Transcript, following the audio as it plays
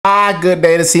Good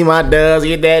day to see my Dubs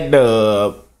get that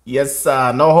dub. Yes,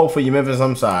 no hope for you, Memphis.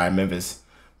 I'm sorry, Memphis.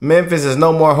 Memphis is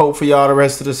no more hope for y'all the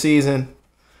rest of the season.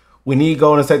 We need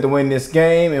Golden State to win this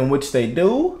game, in which they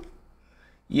do.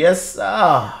 Yes,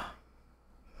 sir.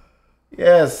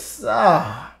 Yes,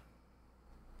 sir.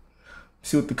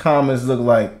 See what the comments look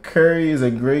like. Curry is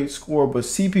a great scorer, but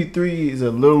CP3 is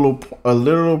a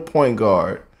little point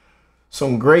guard.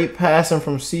 Some great passing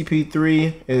from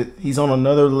CP3. He's on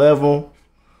another level.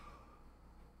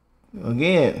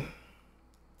 Again,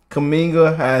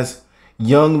 Kuminga has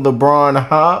young LeBron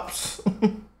hops.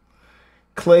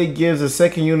 Clay gives the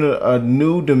second unit a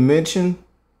new dimension.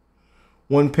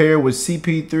 One pair with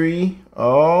CP3.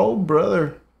 Oh,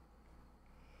 brother.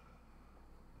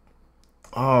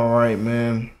 All right,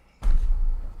 man.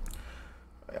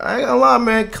 I ain't gonna lie,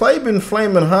 man. Clay been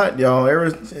flaming hot,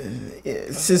 y'all.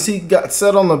 Since he got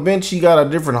set on the bench, he got a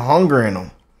different hunger in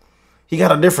him. He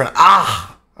got a different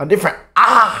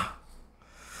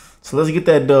So let's get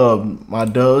that dub, my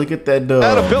dub. Let's get that dub.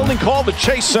 At a building called the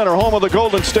Chase Center, home of the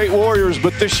Golden State Warriors,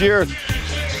 but this year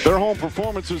their home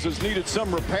performances has needed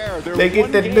some repair. They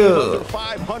get that dub.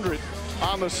 500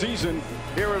 on the season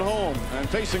here at home, and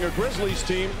facing a Grizzlies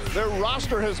team, their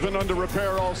roster has been under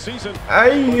repair all season.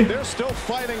 But they're still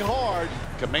fighting hard.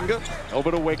 Kuminga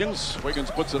over to Wiggins. Wiggins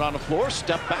puts it on the floor.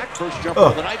 Step back. First jumper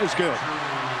of the night is good.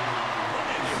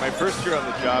 My first year on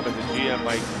the job as a GM,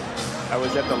 I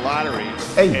was at the lottery,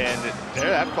 and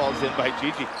there that falls in by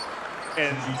Gigi.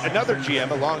 And another GM,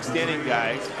 a long-standing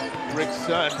guy, Rick's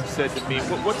son, said to me,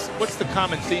 "What's the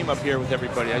common theme up here with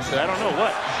everybody?" I said, "I don't know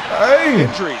what."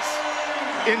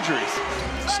 Injuries.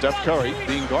 Steph Curry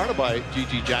being guarded by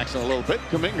Gigi Jackson a little bit.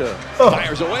 Kuminga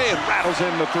fires away and rattles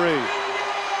in the three.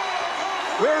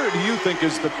 Where do you think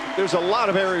there's a lot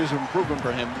of areas of improvement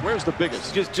for him. Where's the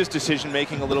biggest? Just decision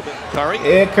making a little bit. Curry.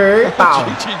 Yeah, Curry.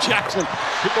 Gigi Jackson.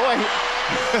 Boy,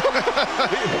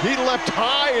 he leapt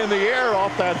high in the air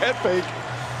off that head fake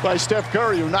by Steph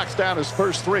Curry, who knocks down his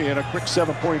first three in a quick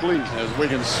 7-point lead. As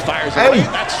Wiggins fires away,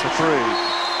 that's the three.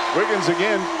 Wiggins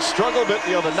again struggled a bit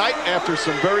the other night after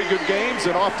some very good games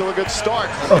and off to a good start.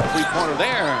 Three-pointer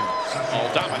there.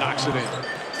 Aldama knocks it in.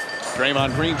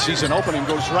 Draymond Green sees an opening,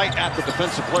 goes right at the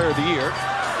Defensive Player of the Year.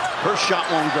 First shot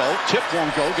won't go, tip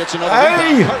won't go, gets another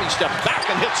rebound. Curry steps back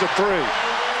and hits a three.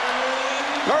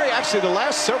 Curry actually the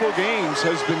last several games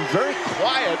has been very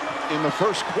quiet in the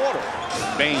first quarter.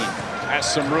 Bane has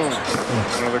some room.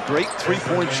 One of the great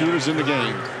three-point shooters in the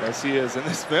game. Yes, he is. And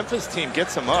this Memphis team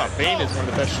gets him up. Bane is one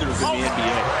of the best shooters in the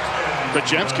NBA.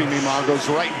 Bajemski, meanwhile, goes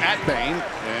right at Bane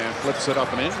and flips it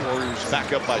up and in. Warriors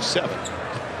back up by 7.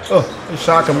 It's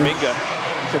shocking me.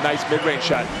 It's a nice mid-range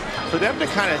shot. For them to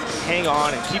kind of hang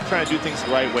on and keep trying to do things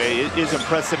the right way is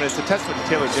impressive, and it's a testament to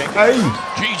Taylor Jenkins.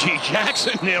 Gigi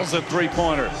Jackson nails a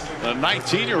three-pointer. The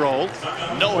 19-year-old,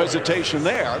 no hesitation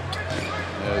there.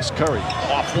 As Curry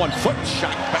off 1 foot,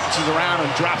 shot bounces around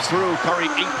and drops through. Curry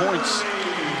 8 points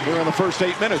here in the first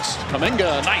 8 minutes.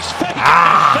 Kuminga, nice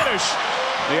finish.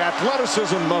 The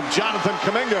athleticism of Jonathan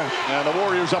Kuminga, and the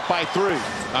Warriors up by 3.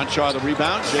 Conchar the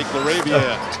rebound, Jake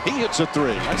LaRavia, he hits a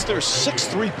three. That's their 6th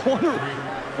three-pointer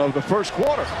of the first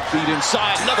quarter. Feed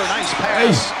inside, another nice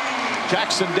pass.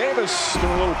 Jackson Davis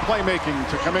doing a little playmaking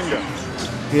to Kuminga.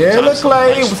 Yeah, look,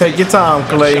 Clay. Nice. Take your time,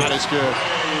 Clay. That shot is good.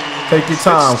 Take your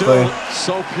time, Clay.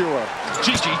 So pure.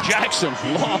 Gigi Jackson,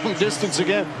 long distance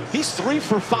again. He's 3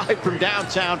 for 5 from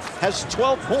downtown, has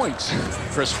 12 points.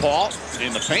 Chris Paul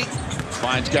in the paint,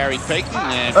 finds Gary Payton,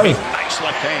 and nice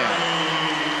left hand.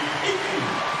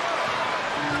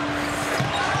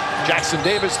 Jackson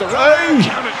Davis, the run,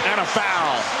 count it, and a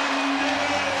foul.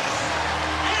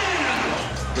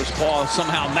 Chris Paul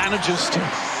somehow manages to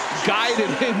guide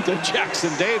it into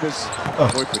Jackson Davis.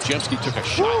 Boy, Bajemski took a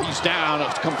shot. He's down.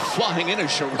 Come flying in as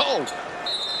Sherrod.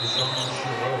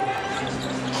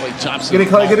 Klay Thompson. Get it,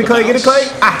 Clay. Get it, Clay. Get it, Clay.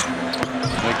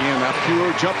 Again, that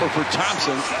pure jumper for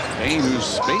Thompson. Bane,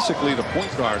 who's basically the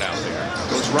point guard out there,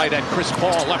 goes right at Chris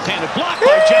Paul. Left-handed block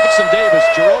by Jackson Davis.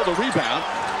 Sherrod the rebound.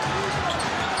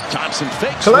 Thompson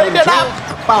fakes. Clay did up.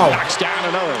 Knocks down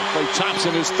another. Klay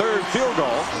Thompson, his 3rd field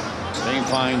goal. Bane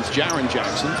finds Jaren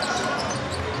Jackson.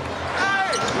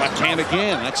 Left hand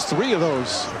again. That's 3 of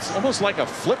those. It's almost like a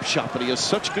flip shot, but he has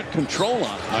such good control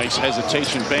on it. Nice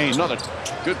hesitation, Bane. Another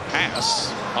good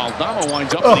pass. Aldama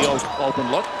winds up the open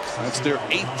look. That's their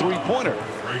 8th three-pointer.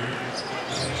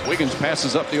 Wiggins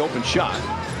passes up the open shot.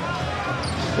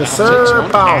 Yes, sir.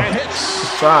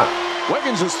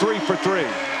 Wiggins is 3 for 3.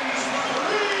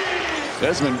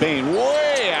 Desmond Bane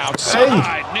way way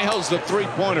outside. Nails the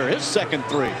three-pointer, his second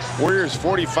three. Warriors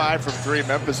 45 from 3.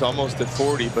 Memphis almost at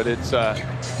 40, but it's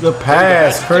good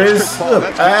pass, Chris.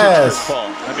 Good pass.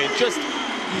 I mean, just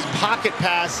these pocket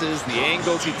passes, the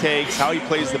angles he takes, how he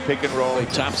plays the pick and roll.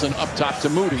 Thompson up top to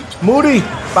Moody. Moody,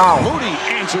 foul. Moody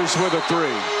answers with a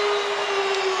three.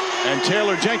 And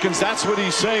Taylor Jenkins, that's what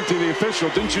he's saying to the official.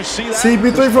 Didn't you see that?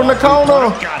 CP3 from the corner.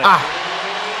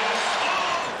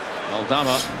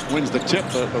 Aldama wins the tip.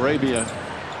 Arabia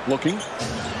looking.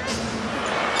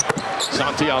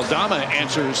 Santi Aldama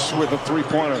answers with a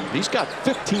three-pointer. He's got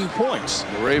 15 points.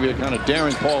 Arabia kind of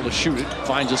daring Paul to shoot it.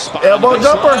 Finds a spot. Elbow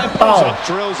jumper.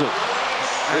 Drills it.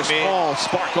 There's Paul,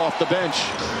 spark off the bench.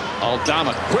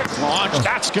 Aldama, quick launch.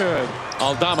 That's good.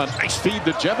 Aldama, nice feed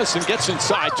to Jefferson. Gets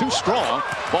inside, too strong.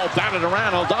 Ball batted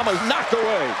around. Aldama's knocked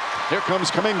away. Here comes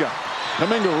Kuminga.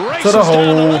 Kuminga races down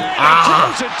the lane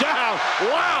and throws it down.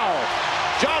 Wow.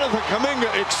 Jonathan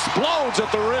Kuminga explodes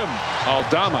at the rim.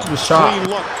 Aldama, clean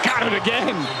look. Got it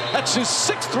again. That's his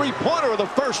 6th three-pointer of the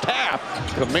first half.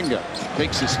 Kuminga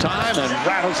takes his time and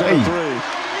rattles in a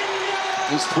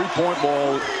three. His three-point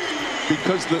ball,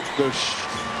 because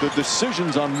the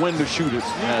decisions on when to shoot it.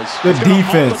 Good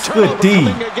defense. Good D.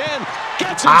 Again,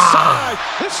 gets inside.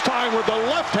 This time with the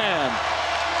left hand.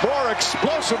 More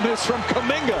explosiveness from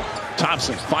Kuminga.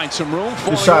 Thompson finds some room.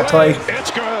 Good shot, Clay.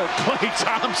 It's good. Clay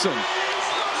Thompson.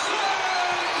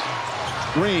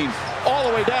 Green all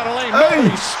the way down the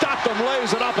lane. He stopped him,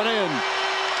 lays it up and in.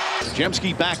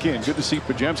 Pajemski back in. Good to see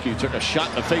Pajemski. Took a shot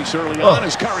in the face early on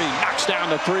as Curry knocks down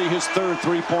the three, his 3rd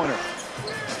three-pointer.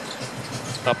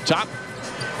 Up top.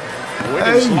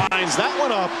 Wiggins lines that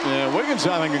one up. Yeah, Wiggins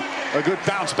having a good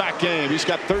bounce-back game. He's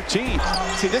got 13.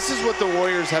 See, this is what the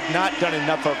Warriors have not done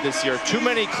enough of this year. Too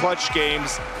many clutch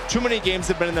games. Too many games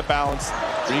have been in the balance.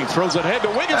 Green throws it ahead to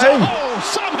Wiggins. Oh,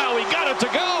 somehow he got it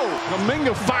to go.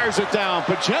 Kuminga fires it down.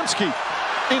 Pajemski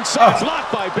inside,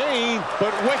 blocked by Bain,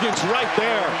 but Wiggins right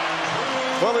there.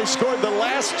 Well, they scored the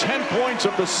last 10 points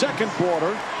of the second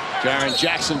quarter. Jaren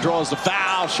Jackson draws the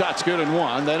foul. Shot's good and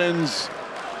one. That ends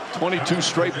 22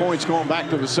 straight points going back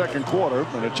to the second quarter,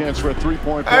 and a chance for a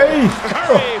three-point play.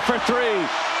 Curry for three.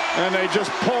 And they just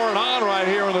pour it on right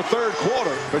here in the third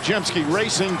quarter. Pajemski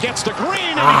racing, gets to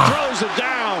Green, and he throws it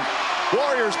down.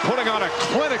 Warriors putting on a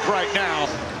clinic right now.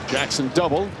 Jackson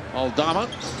double. Aldama.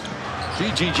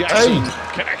 G.G. Jackson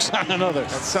connects on another.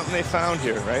 That's something they found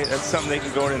here, right? That's something they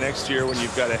can go into next year when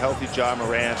you've got a healthy Ja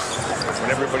Morant,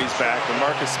 when everybody's back, when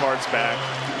Marcus Smart's back.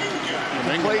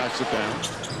 Knocks it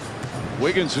down.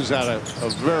 Wiggins, who's had a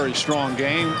very strong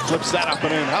game, flips that up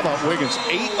and in. How about Wiggins?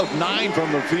 8 of 9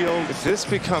 from the field. If this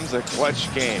becomes a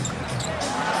clutch game.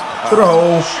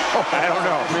 Throw. I don't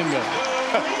know. Kuminga.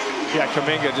 Yeah,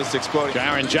 Kuminga just exploding.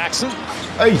 Jaren Jackson.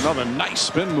 Another nice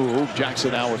spin move.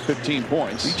 Jackson now with 15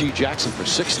 points. G.G. Jackson for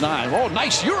 6'9". Oh,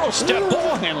 nice Euro step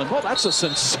ball handling. Well, that's a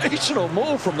sensational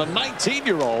move from the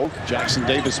 19-year-old. Jackson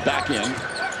Davis back in.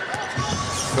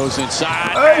 Goes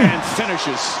inside and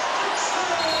finishes.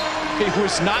 He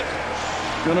was not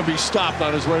going to be stopped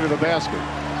on his way to the basket.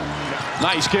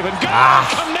 Nice give and go.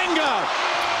 Kuminga.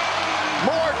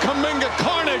 More Kuminga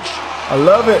carnage. I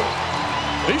love it.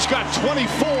 He's got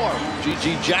 24.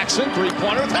 G.G. Jackson,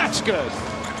 three-pointer. That's good.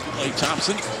 Clay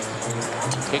Thompson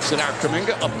kicks it out.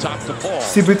 Kuminga up top to Paul.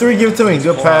 CP3, give it to me.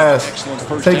 Good pass. Excellent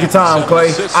first Take your time,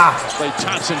 Clay. Clay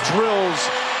Thompson drills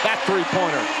that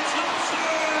three-pointer.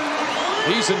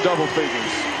 He's in double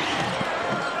figures.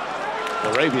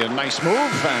 Arabia, nice move.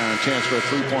 And a chance for a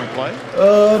three-point play.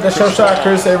 That's your shot,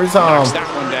 Chris, every time. Knocks that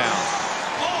one down.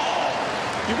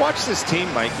 You watch this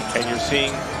team, Mike, and you're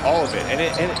seeing all of it. And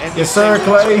yes, sir,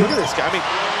 Clay. Look at this guy. I mean,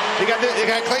 they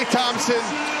got Clay Thompson,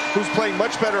 who's playing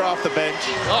much better off the bench.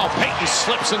 Oh, Payton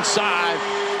slips inside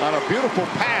on a beautiful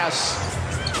pass.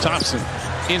 Thompson,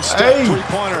 in-step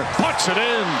three-pointer, puts it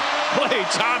in. Clay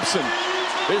Thompson,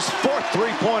 his 4th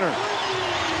three-pointer.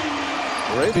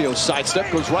 Arabio's sidestep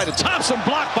goes right to Thompson,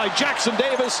 blocked by Jackson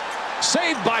Davis,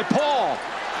 saved by Paul.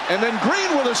 And then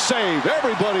Green with a save.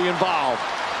 Everybody involved.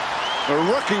 The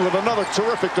rookie with another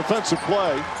terrific defensive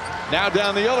play. Now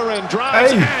down the other end,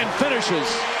 drives and finishes.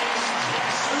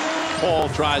 Paul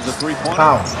tries a three-pointer.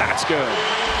 That's good.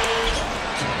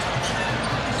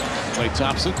 Clay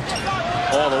Thompson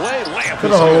all the way. Layup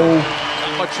is good.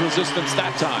 Not much resistance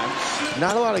that time.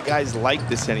 Not a lot of guys like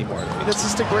this anymore. I mean, that's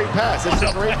just a great pass. It's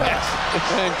a great pass.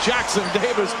 And Jackson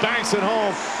Davis banks it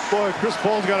home. Boy, Chris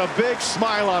Paul's got a big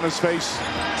smile on his face.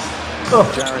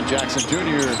 Jaren Jackson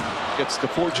Jr. gets the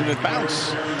fortunate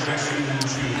bounce.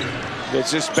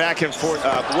 It's just back and forth.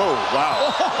 Whoa,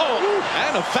 wow.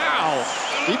 And a foul.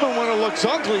 Even when it looks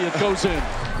ugly, it goes in.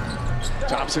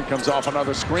 Thompson comes off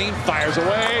another screen, fires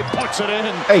away, puts it in.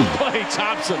 Hey. Klay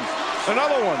Thompson,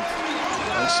 another one.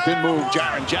 Nice spin move,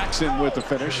 Jaren Jackson with the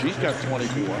finish. He's got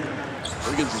 24.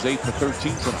 Wiggins is 8 for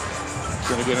 13 tonight.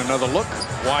 Going to get another look,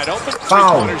 wide open.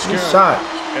 Foul, good shot.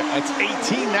 That's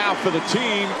 18 now for the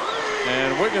team,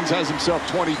 and Wiggins has himself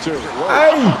 22. Hey.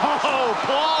 Oh,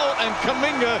 Paul and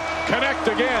Kuminga connect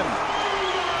again.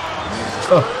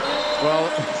 Well,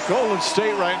 Golden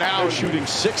State right now is shooting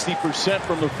 60%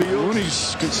 from the field.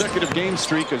 Rooney's consecutive game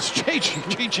streak as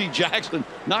G.G. Jackson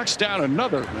knocks down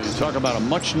another. You talk about a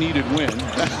much-needed win.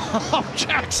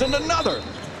 Jackson another.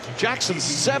 Jackson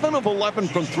 7 of 11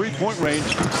 from three-point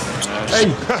range.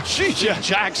 G.G.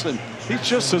 Jackson, he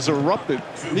just has erupted.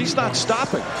 He's not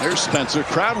stopping. There's Spencer.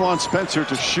 Crowd wants Spencer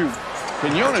to shoot.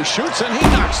 Quinones shoots and he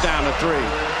knocks down a three.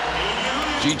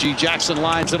 G.G. Jackson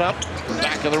lines it up.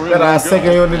 Back of the rim.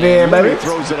 Second unit in, baby.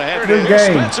 Throws it ahead. Good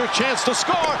game. Spencer chance to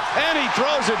score, and he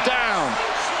throws it down.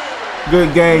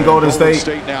 Good game, Golden State.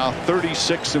 Now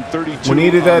 36 and 32. We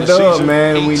needed that dub,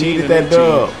 man. We needed that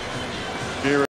dub.